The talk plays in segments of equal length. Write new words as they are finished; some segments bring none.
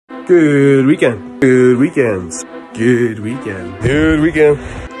Good weekend. Good weekends. Good weekend. Good weekend.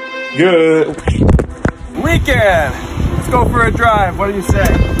 Good weekend. Let's go for a drive. What do you say?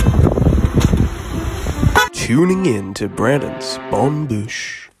 Tuning in to Brandon's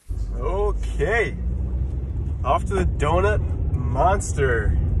Bombush. Okay. Off to the Donut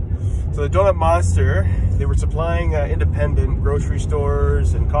Monster. So the Donut Monster, they were supplying independent grocery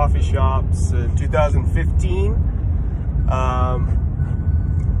stores and coffee shops in 2015.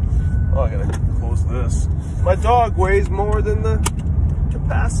 Oh, I gotta close this. My dog weighs more than the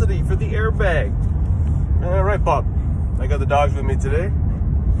capacity for the airbag. All right, Bob. I got the dogs with me today.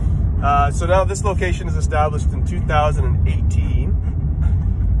 So now this location is established in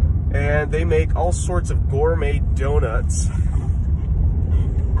 2018, and they make all sorts of gourmet donuts.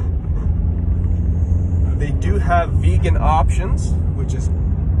 They do have vegan options, which is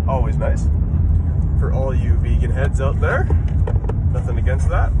always nice for all you vegan heads out there. Nothing against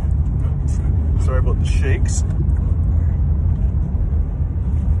that. Sorry about the shakes.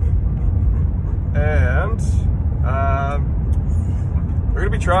 And we're gonna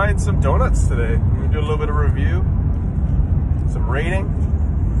be trying some donuts today. We're gonna do a little bit of review, some rating,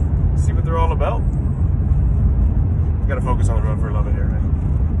 see what they're all about. Gotta focus on the road for a little bit here, right?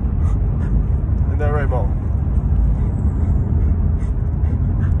 Isn't that right, Mo?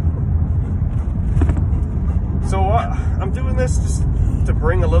 So I'm doing this just to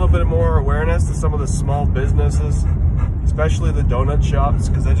bring a little bit more awareness to some of the small businesses, especially the donut shops,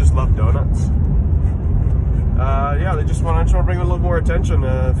 because I just love donuts. Yeah, I just want to bring a little more attention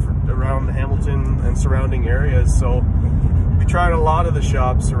around Hamilton and surrounding areas. So we'll be trying a lot of the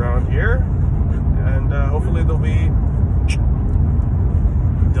shops around here, and hopefully they'll be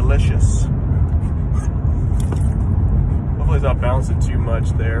delicious. Hopefully it's not bouncing too much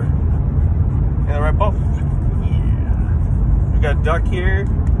there. Yeah, right, Bob? We got Duck here.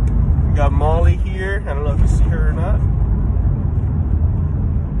 We got Molly here. I don't know if you see her or not.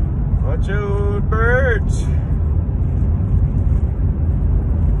 Watch out, birds.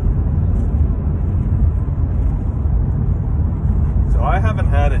 So I haven't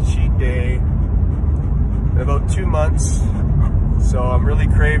had a cheat day in about 2 months. So I'm really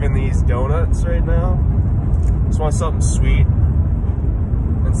craving these donuts right now. Just want something sweet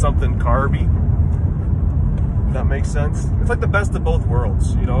and something carby. That makes sense. It's like the best of both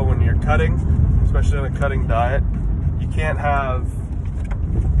worlds, you know, when you're cutting, especially on a cutting diet, you can't have,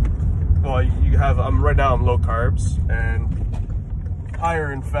 well, you have, right now I'm low carbs and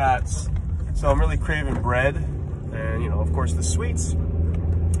higher in fats, so I'm really craving bread and, you know, of course the sweets.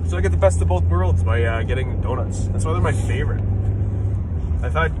 So I get the best of both worlds by getting donuts. That's why they're my favorite.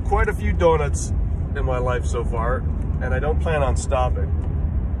 I've had quite a few donuts in my life so far, and I don't plan on stopping.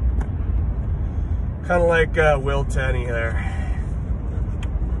 Kind of like Will Tenney there.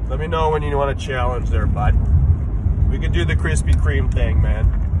 Let me know when you want to challenge there, bud. We could do the Krispy Kreme thing, man.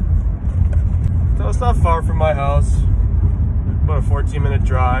 So it's not far from my house. About a 14-minute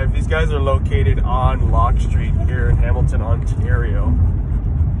drive. These guys are located on Locke Street here in Hamilton, Ontario.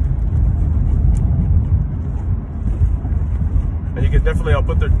 And you can definitely, I'll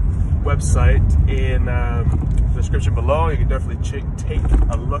put their website in the description below. You can definitely take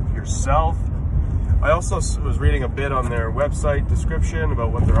a look yourself. I also was reading a bit on their website description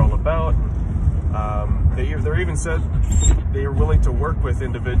about what they're all about. They even said they are willing to work with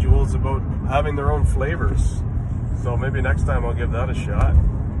individuals about having their own flavors. So maybe next time I'll give that a shot.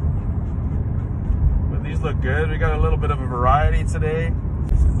 But these look good. We got a little bit of a variety today.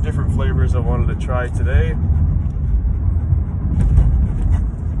 Some different flavors I wanted to try today.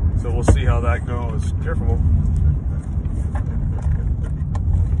 So we'll see how that goes. Careful.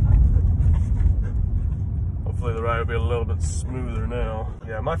 Hopefully the ride will be a little bit smoother now.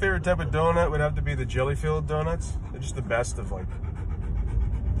 Yeah, my favorite type of donut would have to be the jelly-filled donuts. They're just the best of like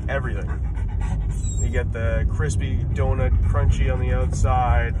everything. You get the crispy donut, crunchy on the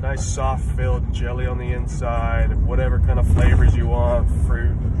outside, nice soft filled jelly on the inside, whatever kind of flavors you want,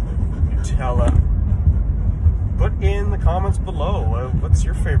 fruit, Nutella. Put in the comments below, what's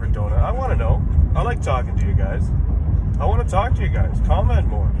your favorite donut? I want to know. I like talking to you guys. I want to talk to you guys. Comment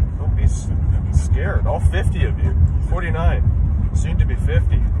more. Don't be scared. All 50 of you. 49. Soon to be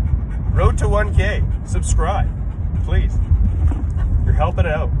 50. Road to 1K. Subscribe. Please. You're helping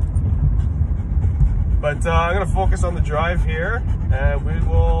out. But I'm going to focus on the drive here, and we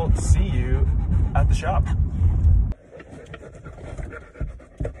will see you at the shop.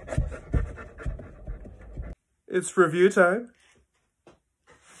 It's review time.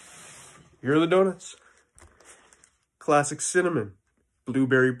 Here are the donuts. Classic cinnamon,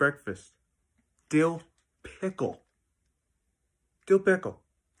 blueberry breakfast, dill pickle. Dill pickle.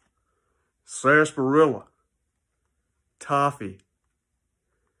 sarsaparilla, toffee,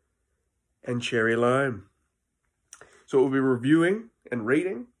 and cherry lime. So what we'll be reviewing and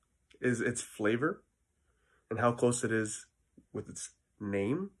rating is its flavor and how close it is with its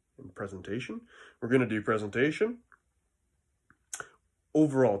name and presentation. We're going to do presentation,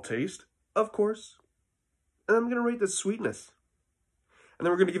 overall taste, of course, and I'm going to rate the sweetness. And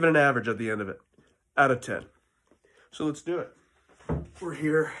then we're going to give it an average at the end of it, out of 10. So let's do it. We're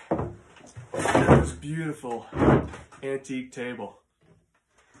here at this beautiful antique table.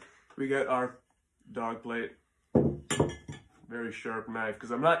 We got our dog plate, very sharp knife,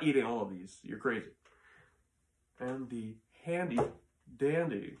 because I'm not eating all of these. You're crazy. And the handy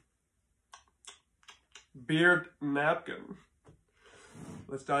dandy beard napkin.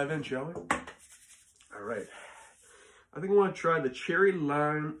 Let's dive in, shall we? All right. I think I want to try the cherry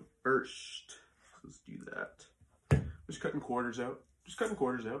lime first. Let's do that. Just cutting quarters out. Just cutting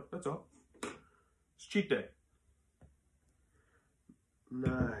quarters out. That's all. It's cheat day.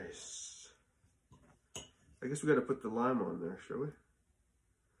 Nice. I guess we got to put the lime on there, shall we?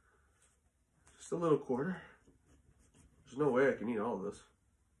 Just a little quarter. There's no way I can eat all of this.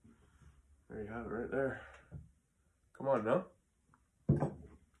 There you have it right there. Come on now.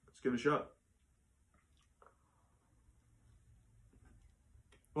 Let's give it a shot.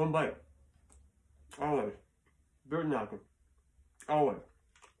 One bite. Always. Beard napkin. Always.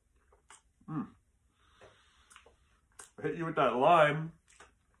 I hit you with that lime.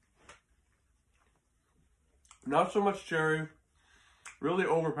 Not so much cherry. Really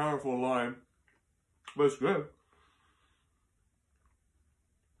overpowerful lime. But it's good.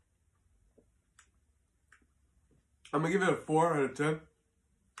 I'm gonna give it a 4 out of 10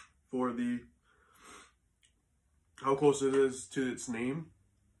 for the how close it is to its name.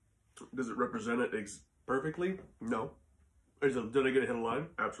 Does it represent it perfectly? No. Did I get a hit of lime?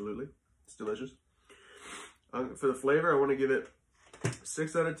 Absolutely. It's delicious. For the flavor, I want to give it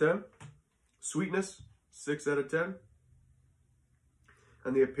 6 out of 10. Sweetness, 6 out of 10.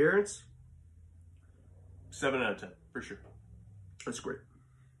 And the appearance, 7 out of 10, for sure. That's great.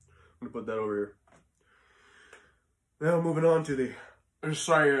 I'm going to put that over here. Now moving on to the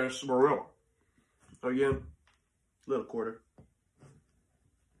sarsaparilla. Again, little quarter.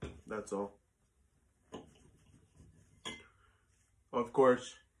 That's all. Of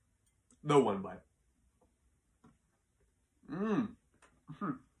course, the one bite. And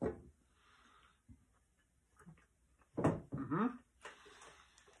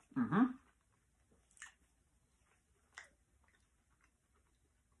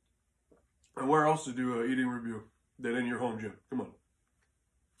where else to do an eating review than in your home gym? Come on.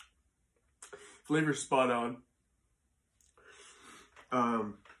 Flavor's spot on.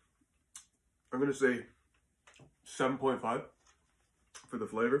 I'm gonna say 7.5 for the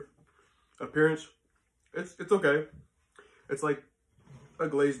flavor. Appearance, it's okay. It's like a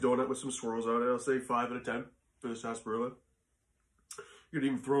glazed donut with some swirls on it. I'll say 5 out of 10 for the sarsaparilla. You could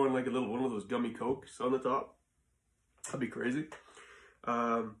even throw in like a little one of those gummy Cokes on the top. That'd be crazy.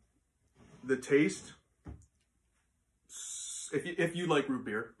 The taste, if you like root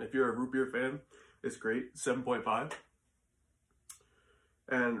beer, if you're a root beer fan, it's great. 7.5.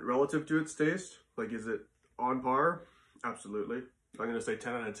 And relative to its taste, like, is it on par? Absolutely. I'm gonna say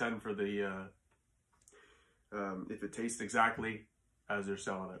 10 out of 10 for the if it tastes exactly as they're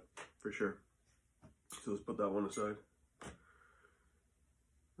selling it, for sure. So let's put that one aside.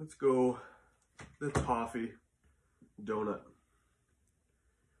 Let's go the toffee donut.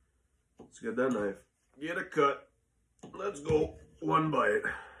 Let's get that knife. Get a cut. Let's go. One bite.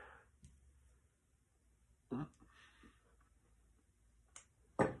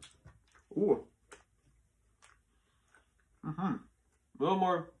 Ooh. A little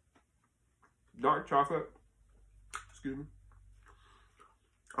more dark chocolate. Excuse me.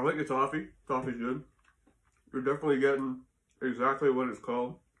 I like the toffee. Toffee's good. You're definitely getting exactly what it's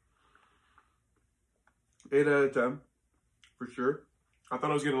called. 8 out of 10, for sure. I thought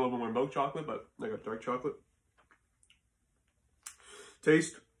I was getting a little bit more milk chocolate, but I got dark chocolate.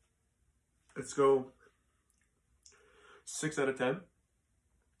 Taste, let's go 6 out of 10.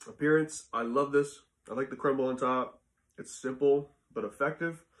 Appearance, I love this. I like the crumble on top. It's simple but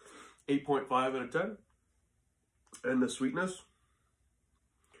effective. 8.5 out of 10. And the sweetness,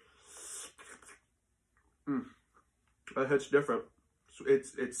 that hits different.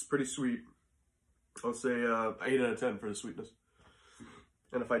 It's pretty sweet. I'll say 8 out of 10 for the sweetness.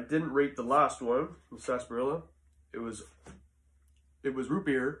 And if I didn't rate the last one, the sarsaparilla, it was root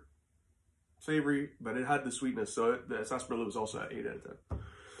beer, savory, but it had the sweetness. So the sarsaparilla was also at 8 out of 10.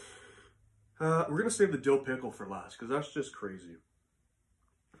 We're gonna save the dill pickle for last because that's just crazy.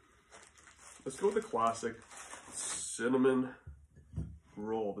 Let's go with the classic cinnamon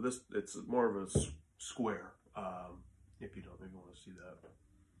roll, but it's more of a square. If you don't maybe want to see that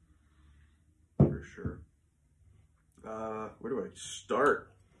for sure. Where do I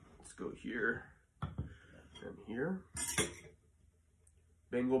start? Let's go here and here.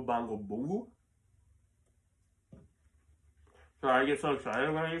 Bingo bongo boongo. Sorry, I get so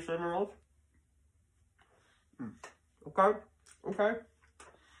excited when I use cinnamon rolls. Okay, okay.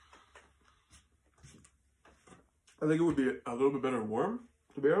 I think it would be a little bit better warm,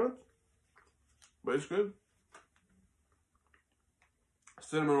 to be honest, but it's good.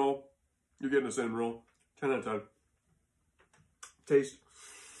 Cinnamon roll, you're getting a cinnamon roll, 10 out of 10. Taste,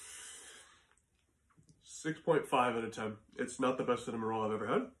 6.5 out of 10. It's not the best cinnamon roll I've ever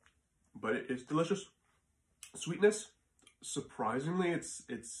had, but it's delicious. Sweetness, surprisingly, it's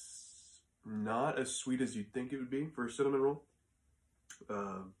not as sweet as you'd think it would be for a cinnamon roll,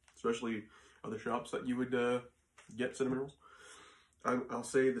 especially other shops that you would get cinnamon rolls. I'll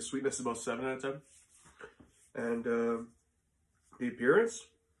say the sweetness is about 7 out of 10. And the appearance,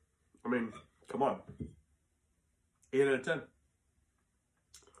 I mean, come on, 8 out of 10.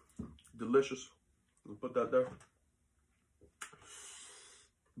 Delicious. We'll put that there.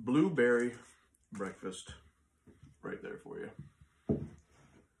 Blueberry breakfast right there for you.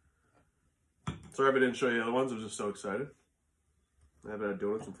 Sorry if I didn't show you the other ones. I was just so excited. I haven't had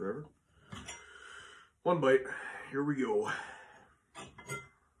donuts in forever. One bite. Here we go.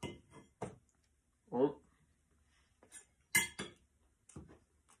 Oh.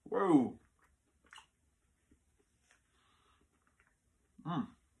 Whoa.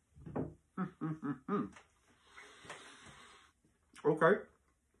 Okay.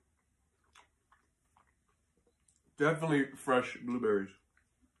 Definitely fresh blueberries.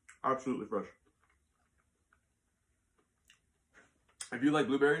 Absolutely fresh. If you like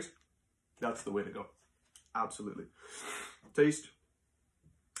blueberries, that's the way to go. Absolutely. Taste,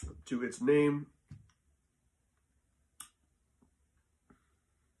 to its name,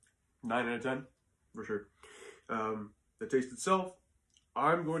 9 out of 10, for sure. The taste itself,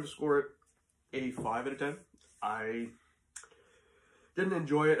 I'm going to score it a 5 out of 10. I didn't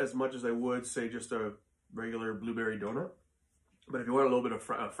enjoy it as much as I would, say, just a regular blueberry donut. But if you want a little bit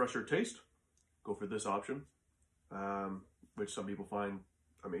of fresher taste, go for this option, which some people find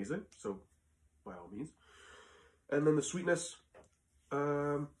amazing. So, by all means. And then the sweetness,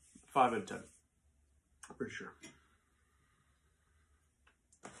 5 out of 10, for sure.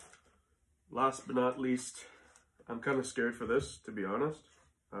 Last but not least, I'm kind of scared for this, to be honest.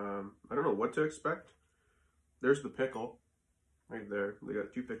 I don't know what to expect. There's the pickle, right there. They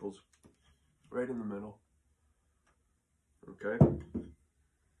got 2 pickles right in the middle. Okay.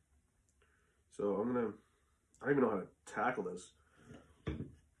 So I don't even know how to tackle this.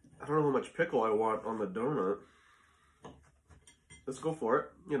 I don't know how much pickle I want on the donut. Let's go for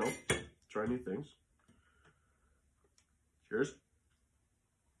it. You know, try new things. Cheers.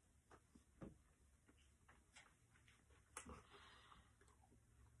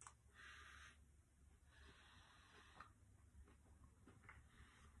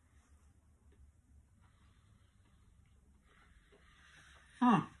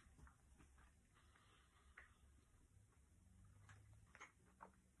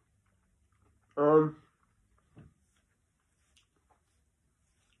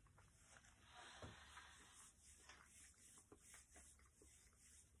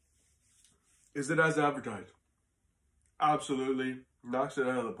 Is it as advertised? Absolutely. Knocks it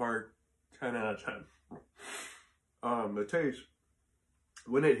out of the park. 10 out of 10. The taste,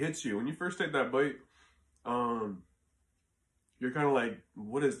 when it hits you, when you first take that bite, you're kind of like,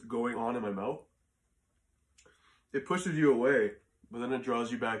 what is going on in my mouth? It pushes you away, but then it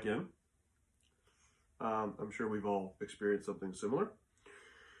draws you back in. I'm sure we've all experienced something similar.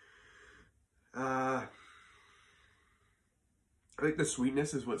 I think the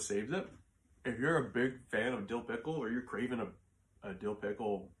sweetness is what saves it. If you're a big fan of dill pickle or you're craving a dill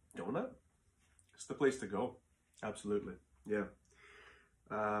pickle donut, it's the place to go. Absolutely. Yeah.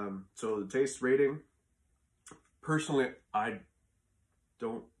 So the taste rating, personally, I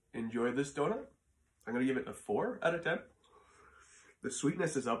don't enjoy this donut. I'm going to give it a 4 out of 10. The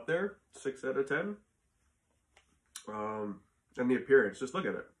sweetness is up there, 6 out of 10. And the appearance, just look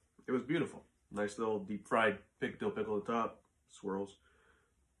at it. It was beautiful. Nice little deep fried dill pickle at the top, swirls.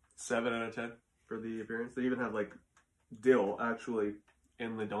 7 out of 10 for the appearance. They even have like dill actually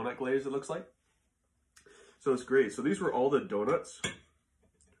in the donut glaze, it looks like. So it's great. So these were all the donuts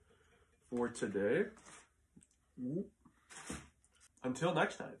for today. Until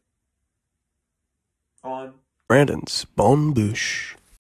next time on Brandon's Bonne Bouche.